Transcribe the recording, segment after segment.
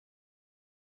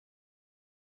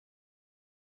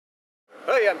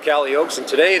Hi, I'm Callie Oaks, and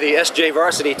today the SJ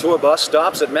Varsity Tour bus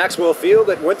stops at Maxwell Field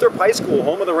at Winthrop High School,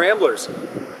 home of the Ramblers.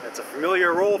 It's a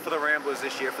familiar role for the Ramblers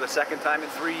this year for the second time in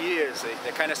 3 years. They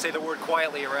kind of say the word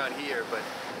quietly around here, but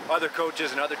other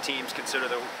coaches and other teams consider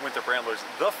the Winthrop Ramblers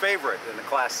the favorite in the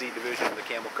Class C division of the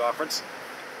Campbell Conference.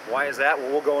 Why is that?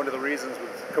 Well, we'll go into the reasons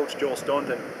with Coach Joel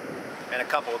Staunton and a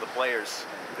couple of the players.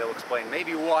 They'll explain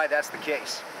maybe why that's the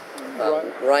case.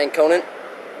 Ryan Conant.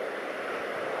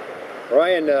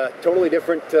 Ryan, totally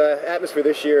different atmosphere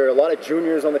this year. A lot of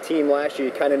juniors on the team last year.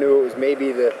 You kind of knew it was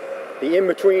maybe the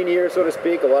in-between year, so to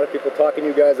speak. A lot of people talking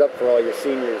you guys up for all your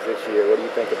seniors this year. What do you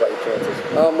think about your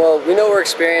chances? Well, we know we're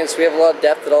experienced. We have a lot of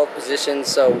depth at all positions,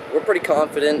 so we're pretty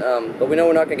confident. But we know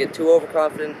we're not going to get too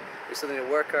overconfident. We still need to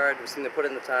work hard. We still need to put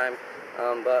in the time.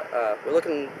 But we're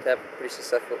looking to have a pretty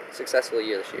successful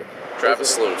year this year.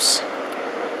 Travis Luce.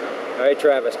 All right,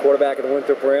 Travis, quarterback of the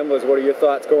Winthrop Ramblers. What are your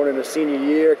thoughts going into senior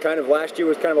year? Kind of last year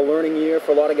was kind of a learning year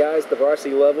for a lot of guys at the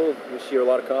varsity level. This year, a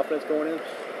lot of confidence going in?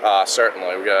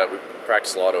 Certainly. We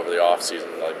practiced a lot over the off season.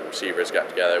 Like, receivers got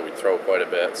together. We throw quite a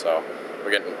bit, so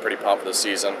we're getting pretty pumped for the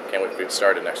season. Can't wait to get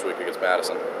started next week against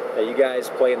Madison. You guys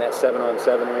play in that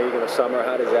 7-on-7 league in the summer.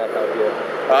 How does that help you?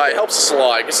 It helps us a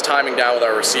lot. It gets timing down with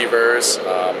our receivers.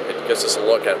 It gives us a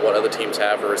look at what other teams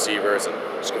have for receivers and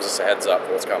just gives us a heads up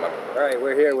for what's coming. All right,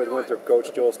 we're here with Winthrop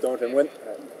coach Joel Staunton.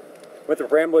 Winthrop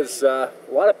Ramblers, a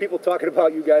lot of people talking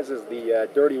about you guys as the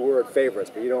dirty word favorites,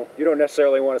 but you don't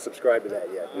necessarily want to subscribe to that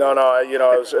yet. No. You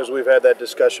know, as we've had that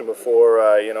discussion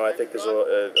before, you know, I think there's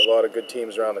a lot of good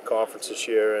teams around the conference this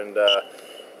year, and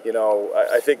you know,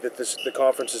 I think that the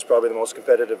conference is probably the most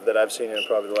competitive that I've seen in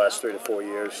probably the last 3 to 4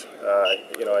 years.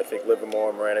 You know, I think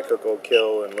Livermore, Maranacook, Oak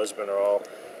Hill, and Lisbon are all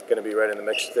going to be right in the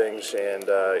mix of things, and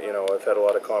you know, I've had a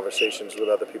lot of conversations with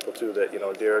other people too that, you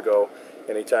know, Dirigo,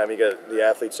 anytime you get the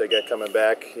athletes they get coming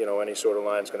back, you know, any sort of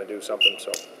line is going to do something.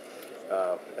 So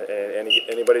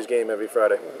anybody's game every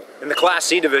Friday. In the Class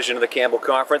C division of the Campbell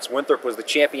Conference, Winthrop was the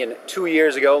champion 2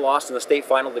 years ago, lost in the state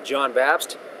final to John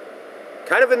Babst.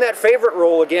 Kind of in that favorite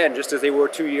role again, just as they were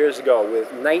 2 years ago,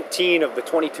 with 19 of the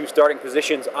 22 starting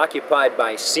positions occupied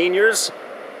by seniors.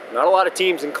 Not a lot of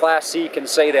teams in Class C can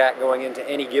say that going into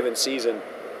any given season.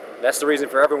 That's the reason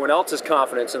for everyone else's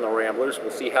confidence in the Ramblers.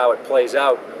 We'll see how it plays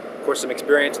out. Of course, some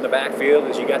experience in the backfield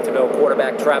as you got to know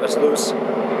quarterback Travis Luce,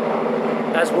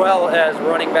 as well as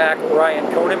running back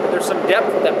Ryan Conant. But there's some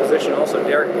depth at that position. Also,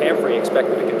 Derek Pamfrey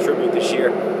expected to contribute this year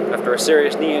after a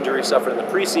serious knee injury suffered in the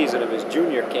preseason of his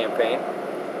junior campaign.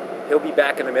 He'll be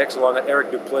back in the mix along with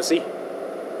Eric Duplessis.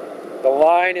 The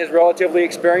line is relatively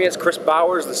experienced. Chris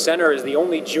Bowers, the center, is the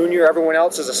only junior. Everyone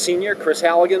else is a senior. Chris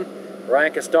Halligan,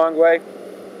 Ryan Castongwe,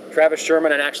 Travis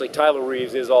Sherman, and actually Tyler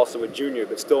Reeves is also a junior,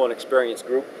 but still an experienced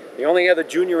group. The only other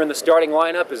junior in the starting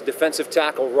lineup is defensive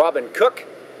tackle Robin Cook.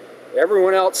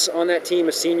 Everyone else on that team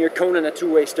is senior. Conan, a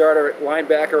two-way starter at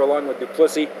linebacker, along with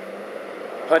Duplessis,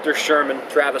 Hunter Sherman,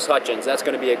 Travis Hutchins. That's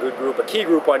going to be a good group, a key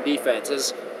group on defense.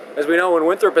 As we know, when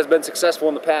Winthrop has been successful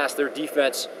in the past, their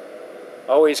defense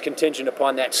always contingent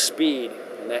upon that speed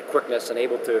and that quickness and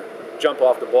able to jump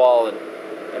off the ball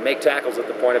and make tackles at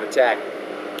the point of attack.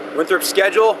 Winthrop's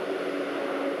schedule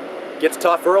gets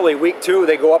tough early. Week 2,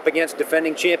 they go up against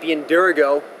defending champion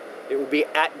Dirigo. It will be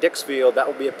at Dixfield. That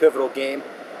will be a pivotal game.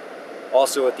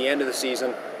 Also, at the end of the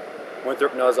season,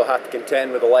 Winthrop knows they'll have to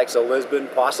contend with the likes of Lisbon,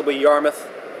 possibly Yarmouth,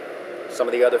 some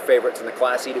of the other favorites in the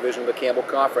Class C division of the Campbell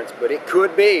Conference. But it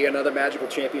could be another magical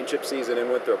championship season in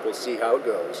Winthrop. We'll see how it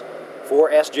goes. For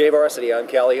SJ Varsity, I'm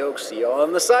Callie Oaks. See you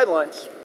on the sidelines.